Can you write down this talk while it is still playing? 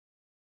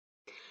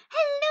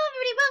Hello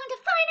everybody, welcome to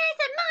Five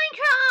Nights at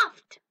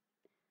Minecraft!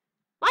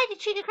 Why did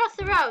she cross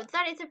the roads?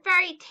 That is a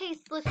very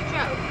tasteless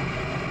joke.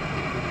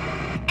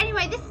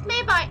 Anyway, this is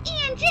made by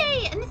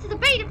IvanG, and this is a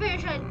beta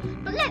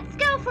version. But let's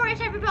go for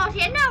it,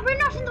 everybody. And no, we're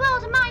not in the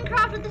world of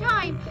Minecraft at the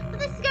time. But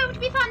this is going to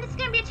be fun. This is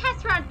going to be a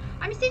test run.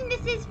 I'm assuming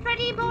this is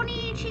Freddy,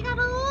 Bonnie,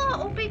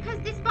 Chicago, or because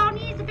this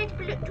Bonnie is a bit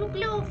too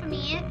blue for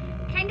me.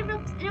 Kind of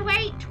looks, no,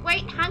 wait,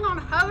 hang on,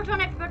 hold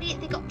on everybody,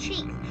 they got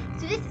cheeks.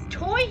 So this is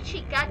Toy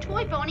Chica,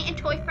 Toy Bonnie, and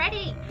Toy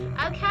Freddy.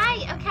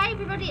 Okay,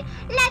 everybody,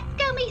 let's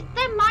go meet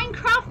the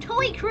Minecraft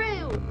toy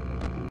crew.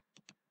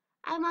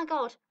 Oh my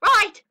god.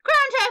 Right,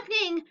 grand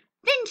opening.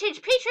 Vintage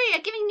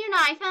Pizzeria giving new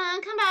life.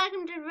 Come back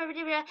and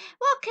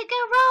what could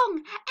go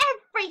wrong?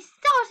 Every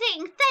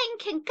sodding thing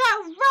can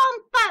go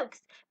wrong,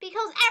 folks.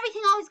 Because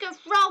everything always goes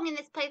wrong in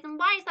this place. And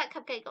why is that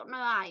cupcake got no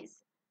eyes?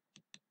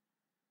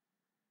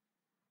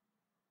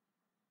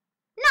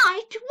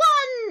 Night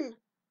 1!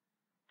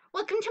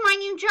 Welcome to my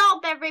new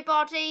job,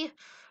 everybody.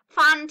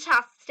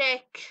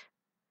 Fantastic.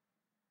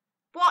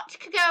 What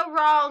could go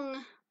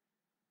wrong?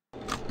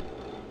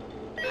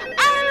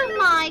 Oh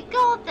my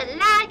god, the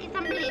lag is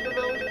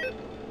unbelievable.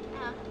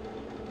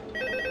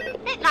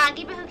 Bit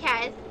laggy, but who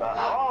cares?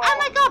 Oh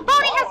my god,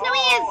 Bonnie has no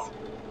ears!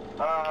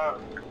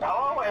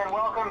 Hello and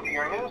welcome to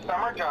your new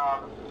summer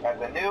job at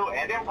the new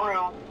and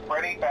improved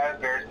Freddy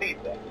Fazbear's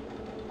Pizza.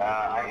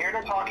 I'm here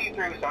to talk you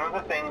through some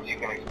of the things you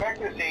can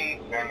expect to see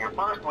during your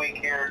first week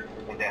here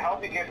and to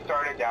help you get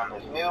started down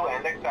this new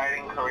and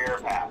exciting career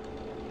path.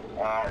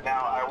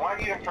 Now, I want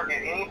you to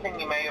forget anything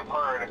you may have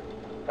heard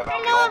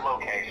about the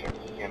old locations,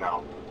 you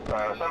know.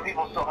 Some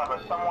people still have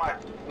a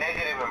somewhat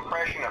negative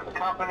impression of the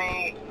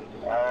company.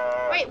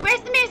 Wait,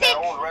 where's the music?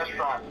 That old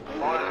restaurant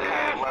was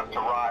kind of left to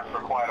rot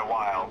for quite a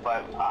while,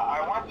 but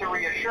I want to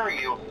reassure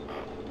you,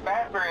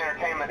 Fazbear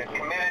Entertainment is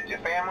committed to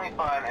family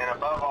fun and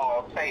above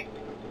all, safety.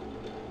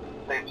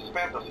 They've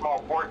spent a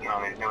small fortune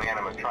on these new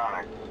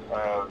animatronics.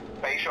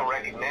 Facial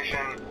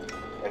recognition,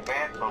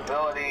 advanced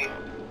mobility.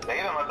 They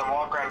even let them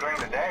walk around during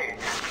the day.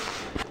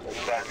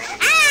 Isn't that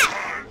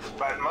neat?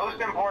 But most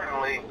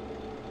importantly,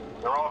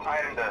 they're all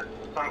tied into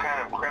some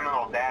kind of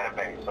criminal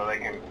database so they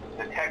can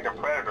detect a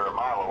predator a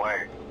mile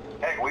away.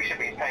 Heck, we should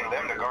be paying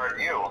them to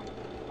guard you.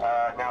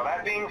 Now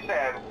that being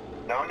said,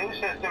 no new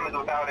system is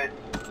without its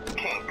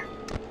kinks.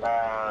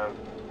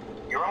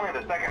 You're only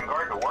the second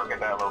guard to work at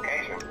that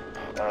location.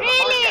 The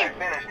first guy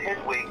finished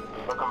his week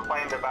but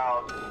complained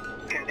about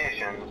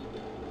conditions.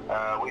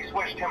 We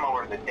switched him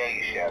over to the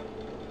day shift.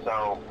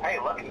 So, hey,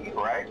 lucky you,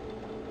 right?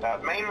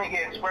 Mainly he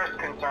expressed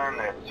concern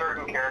that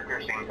certain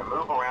characters seem to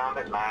move around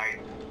at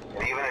night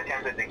and even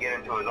attempted to get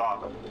into his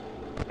office.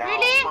 Now,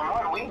 from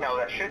what we know,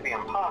 that should be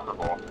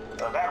impossible.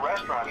 That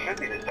restaurant should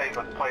be the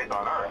safest place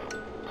on Earth.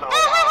 So,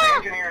 our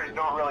engineers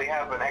don't really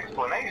have an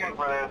explanation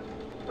for this.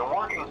 The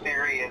working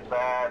theory is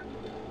that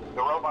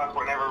the robots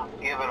were never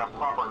given a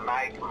proper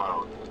night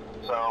mode.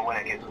 So when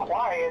it gets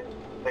quiet,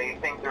 they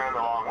think they're in the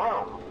wrong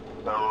room.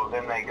 So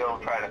then they go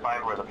try to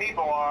find where the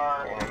people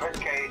are, and in this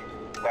case,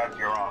 that's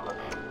your office.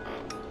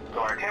 So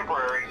our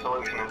temporary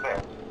solution is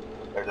this.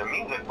 There's a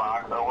music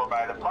box over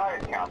by the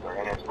prize counter,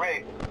 and it's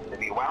rigged to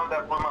be wound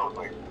up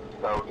remotely.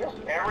 So just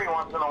every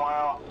once in a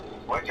while,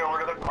 switch over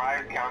to the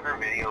prize counter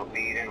video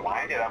feed and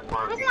wind it up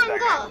for a few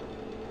seconds.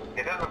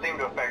 It doesn't seem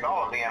to affect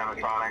all of the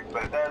animatronics,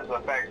 but it does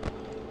affect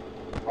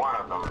one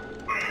of them.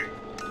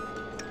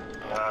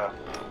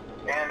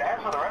 And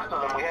as for the rest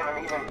of them, we have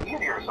an even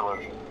easier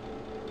solution.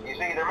 You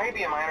see, there may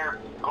be a minor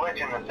glitch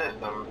in the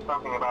system,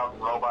 something about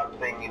robots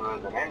seeing you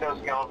as an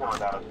endoskeleton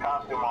without his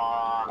costume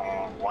on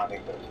and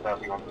wanting to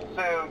stuff you into the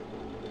suit.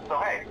 So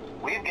hey,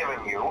 we've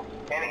given you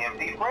an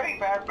empty Freddy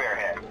Fazbear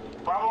head.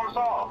 Problem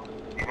solved.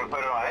 You can put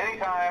it on any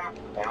time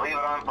and leave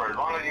it on for as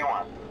long as you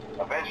want.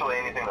 Eventually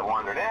anything that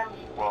wandered in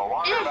will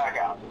wander back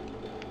out.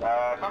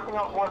 Something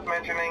else worth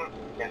mentioning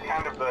is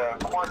kind of the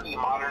quirky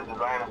modern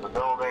design of the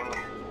building.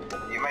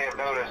 You may have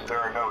noticed there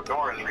are no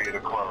doors for you to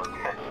close.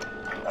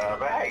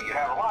 But hey, you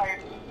have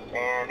lights,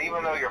 and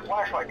even though your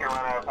flashlight can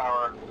run out of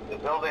power, the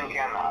building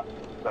cannot.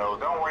 So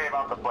don't worry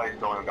about the place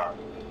going dark.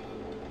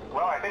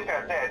 Well, I think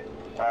that's it.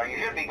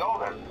 You should be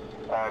golden.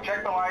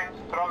 Check the lights,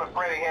 put on the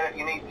Freddy head if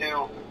you need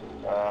to.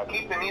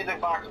 Keep the music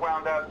box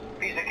wound up.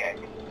 Piece of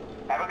cake.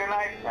 Have a good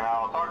night, and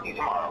I'll talk to you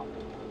tomorrow.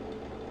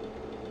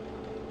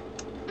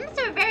 I must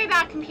have a very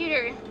bad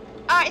computer.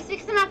 It's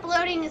because I'm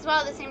uploading as well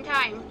at the same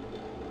time.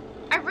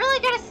 I really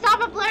gotta stop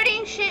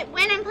uploading shit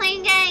when I'm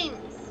playing games.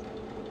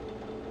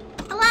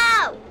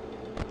 Hello?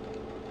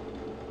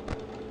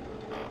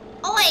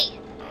 Oi!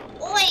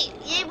 Oi!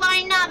 You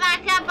wind not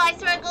back up, I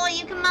swear to God,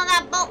 you come on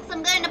that box,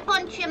 I'm going to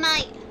punch you,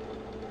 mate.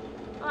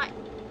 Right.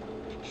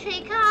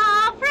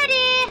 Chica,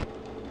 Freddy!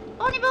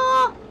 Bonnie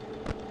ball!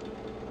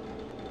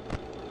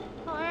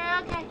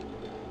 Oh, okay.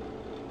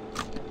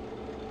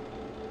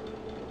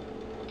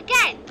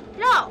 Again!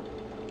 No!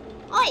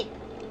 Oi!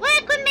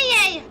 Work with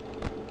me!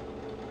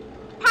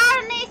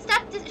 Apparently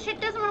shit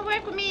doesn't want to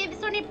work with me if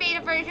it's only a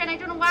beta version. I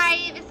don't know why,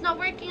 if it's not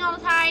working all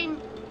the time.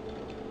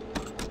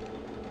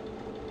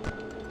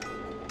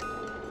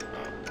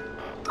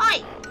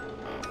 Oi!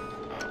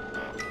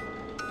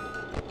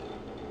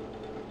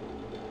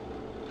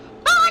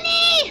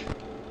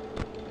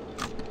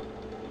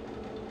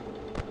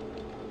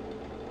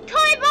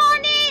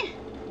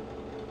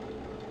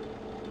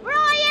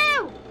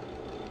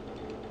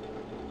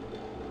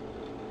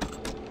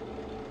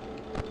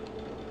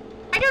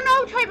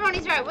 know Toy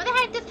Bonnie's right. Where the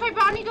heck does Toy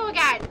Bonnie go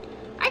again?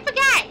 I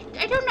forget.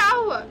 I don't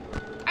know.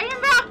 I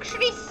never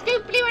actually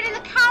stupidly went in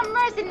the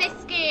cameras in this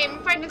game,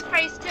 Friday Night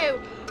Freddy's 2.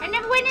 I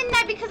never went in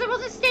there because I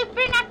wasn't stupid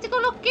enough to go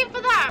looking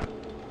for them.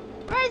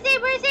 Where is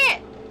it? Where is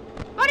it?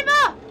 Bonnie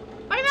Boo!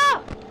 Bonnie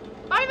Boo!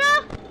 Bonnie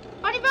Boo!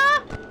 Bonnie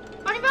Boo!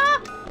 Bonnie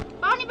Boo!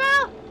 Bonnie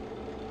Boo!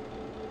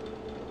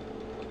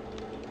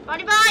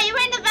 Bonnie Boo, you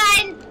in the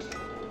vent?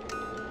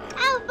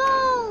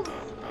 Elbows!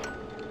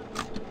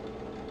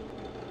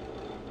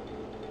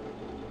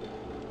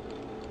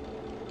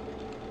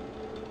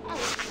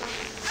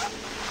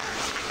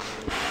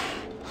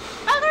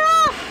 Bugger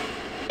off!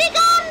 Be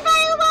gone,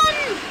 vile one!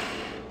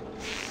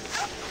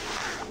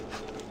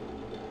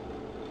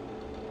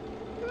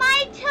 My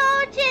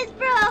torch is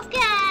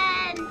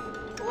broken!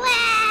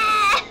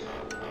 Wah!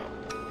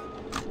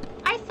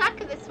 I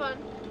suck at this one.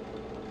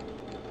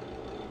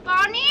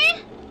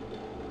 Bonnie?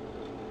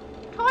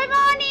 Toy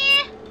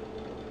Bonnie?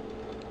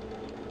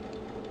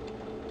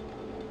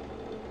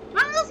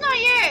 Mango's not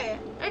here.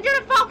 I do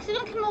a fox is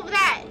gonna come over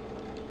there.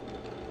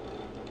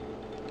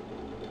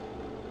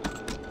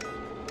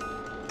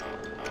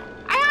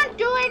 I can't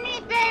do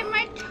anything.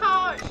 My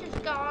torch is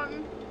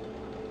gone.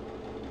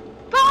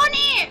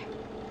 Bonnie!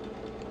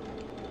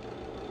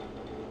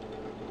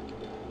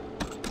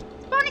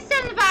 Is Bonnie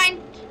still in the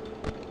vent?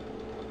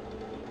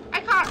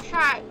 I can't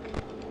track.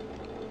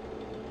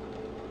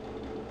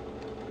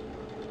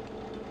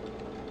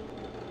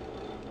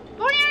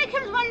 Bonnie only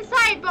comes one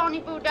side, Bonnie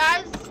Boo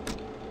does.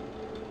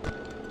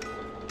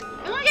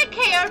 I'm gonna get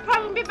KO'd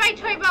probably by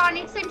Toy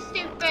Bonnie because I'm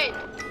stupid.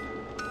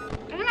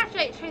 I'm gonna have to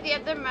like, try the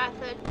other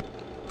method.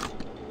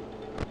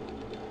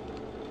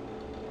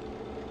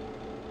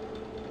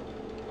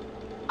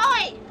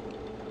 Oi!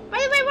 By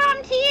the way, what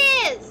happened to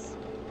ears?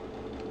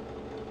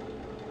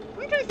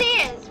 What happened to his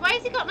ears? Why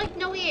has he got like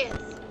no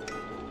ears?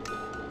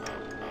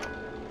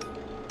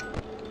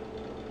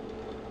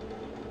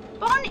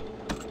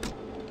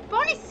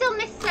 Bonnie's still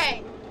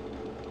missing.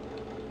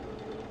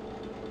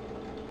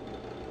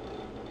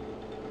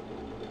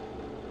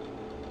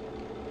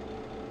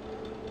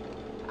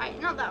 Alright,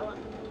 not that one.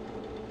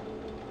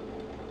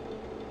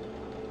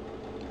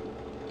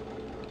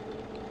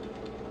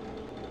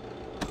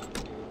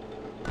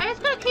 I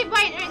just gotta keep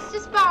waiting. It's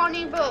just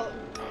Bonnie Boo.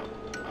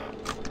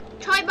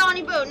 Toy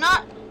Bonnie Boo,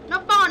 not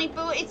Bonnie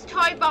Boo. It's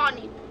Toy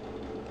Bonnie.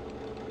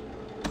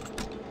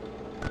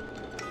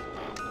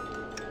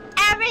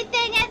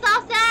 Everything is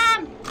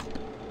awesome!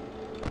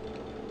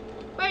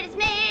 But it's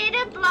made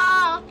of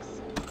blocks.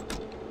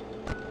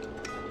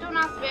 Don't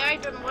ask me, I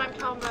don't know what I'm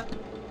talking about.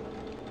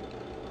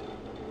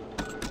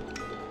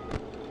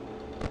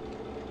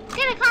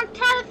 Again, I can't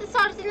tell if the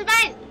sword is in the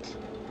vent.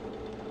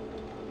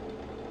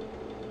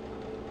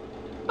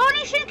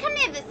 Bonnie shouldn't come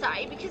the other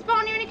side because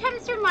Bonnie only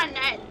comes from one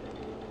end.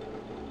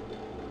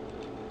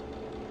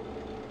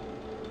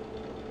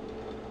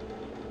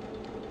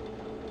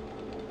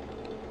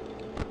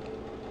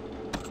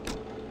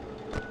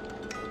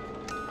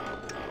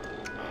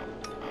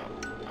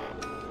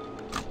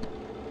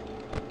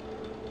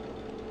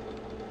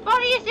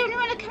 Bonnie is the only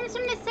one that comes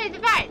from this side of the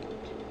vent.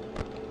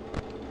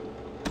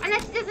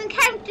 Unless it doesn't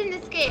count in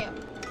this game.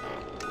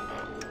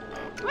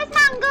 Where's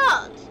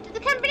Mangled? Did the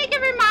company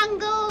give her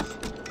Mangled?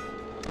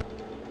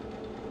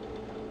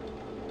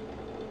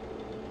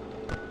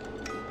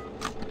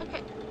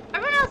 Okay.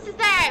 Everyone else is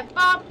there.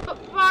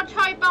 Bar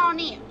Toy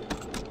Bonnie.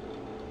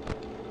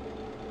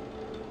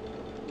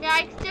 Yeah,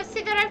 I can just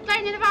see their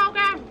outline in the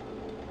background.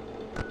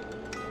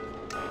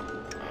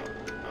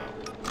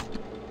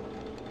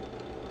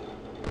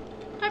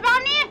 Toy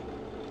Bonnie?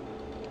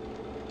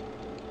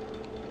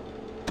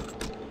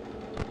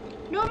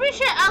 Nobody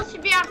else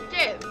should be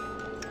active.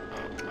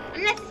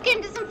 Unless this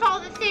game doesn't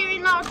follow the theory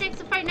and logic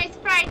of Five Nights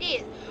at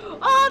Freddy's.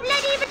 Oh,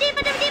 bloody! Stay in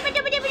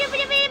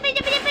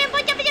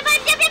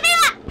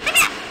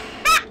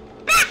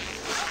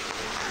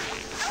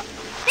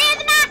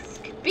the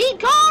mask! Be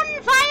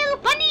gone, vile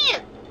bunny!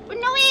 With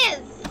no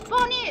ears!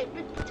 Bonnie,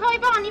 Toy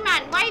Bonnie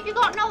man, why have you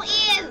got no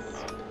ears?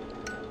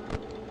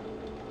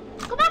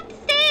 Go back to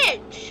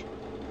stage!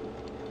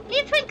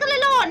 Leave Twinkle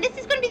alone! This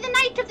is going to be the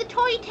night of the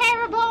Toy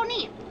Terror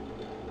Bonnie!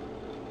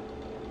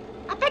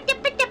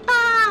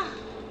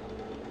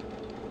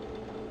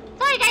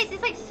 Sorry guys,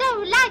 it's like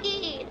so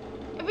laggy!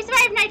 If we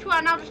survive night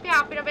one, I'll just be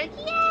happy. I'll be like,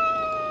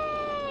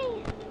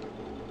 yay!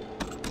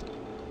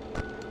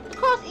 Of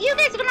course, you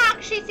guys are going to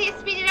actually see a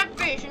speeded up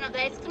version of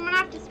this. I'm going to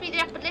have to speed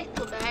it up a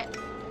little bit.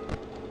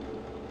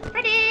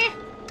 Freddy!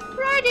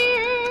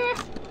 Freddy!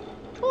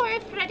 Toy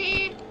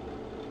Freddy!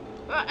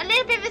 Well, a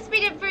little bit of a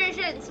speeded up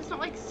version, so it's not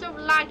like so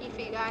laggy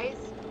for you guys.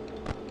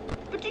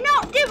 But do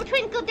not do what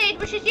Twinkle did,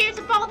 which is use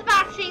up all the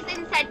batteries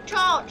inside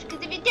torch.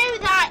 Because if you do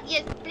that,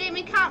 you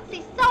blooming can't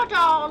see sod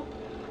all.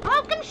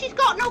 How come she's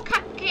got no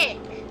cupcake?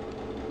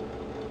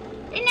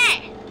 In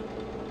it?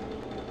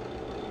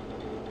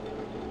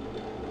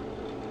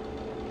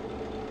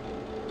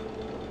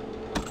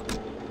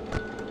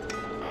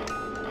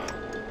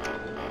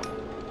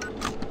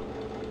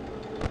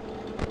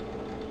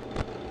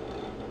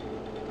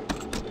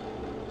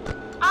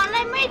 All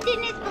I'm waiting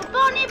waiting is for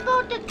Bonnie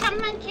Bo to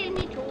come and kill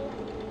me too.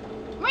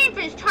 I'm waiting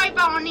for his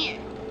Bonnie.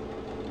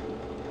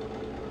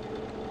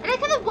 I like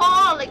how the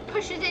wall like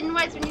pushes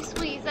inwards when you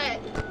squeeze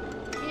it.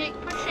 You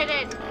like push it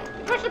in.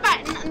 You push the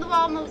button and the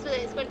wall moves with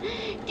it. It's going do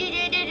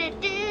do do do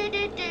do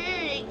do do.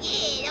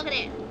 Yeah, look at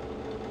it.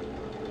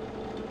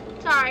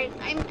 Sorry,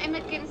 I'm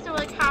again so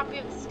like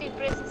happy with the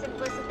stupidest and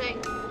simplest of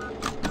things.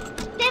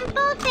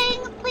 Simple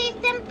things, please,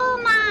 simple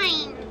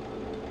minds.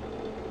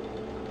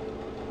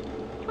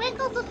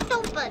 Twinkles are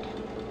stupid.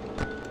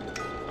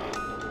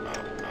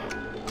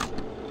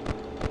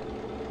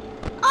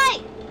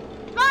 Oi!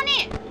 Come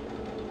here!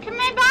 Come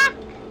here back!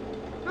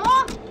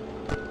 No?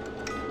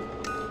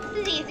 This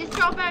is the easiest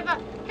job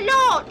ever.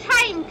 Hello!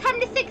 Time! Come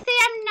to 6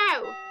 AM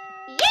now!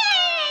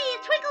 Yay!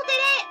 Twinkle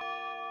did it!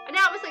 And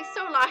that was like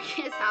so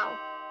lucky as hell.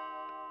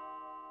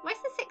 Where's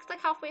the 6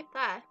 like halfway up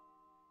there?